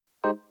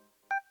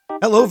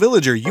Hello,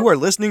 villager. You are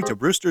listening to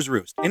Brewster's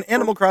Roost, an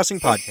Animal Crossing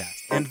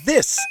podcast, and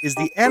this is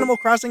the Animal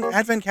Crossing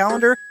Advent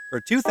Calendar for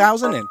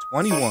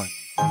 2021.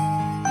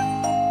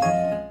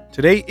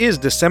 Today is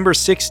December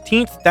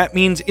 16th. That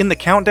means in the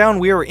countdown,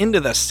 we are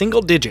into the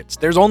single digits.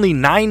 There's only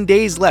 9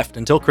 days left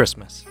until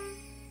Christmas.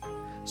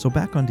 So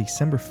back on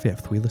December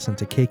 5th, we listened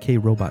to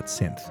KK Robot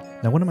Synth.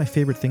 Now, one of my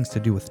favorite things to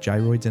do with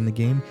gyroids in the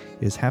game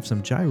is have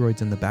some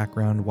gyroids in the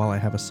background while I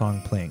have a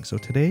song playing. So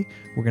today,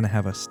 we're going to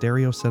have a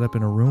stereo set up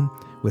in a room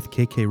with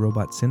KK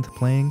Robot Synth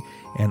playing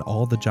and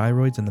all the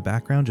gyroids in the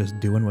background just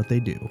doing what they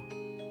do.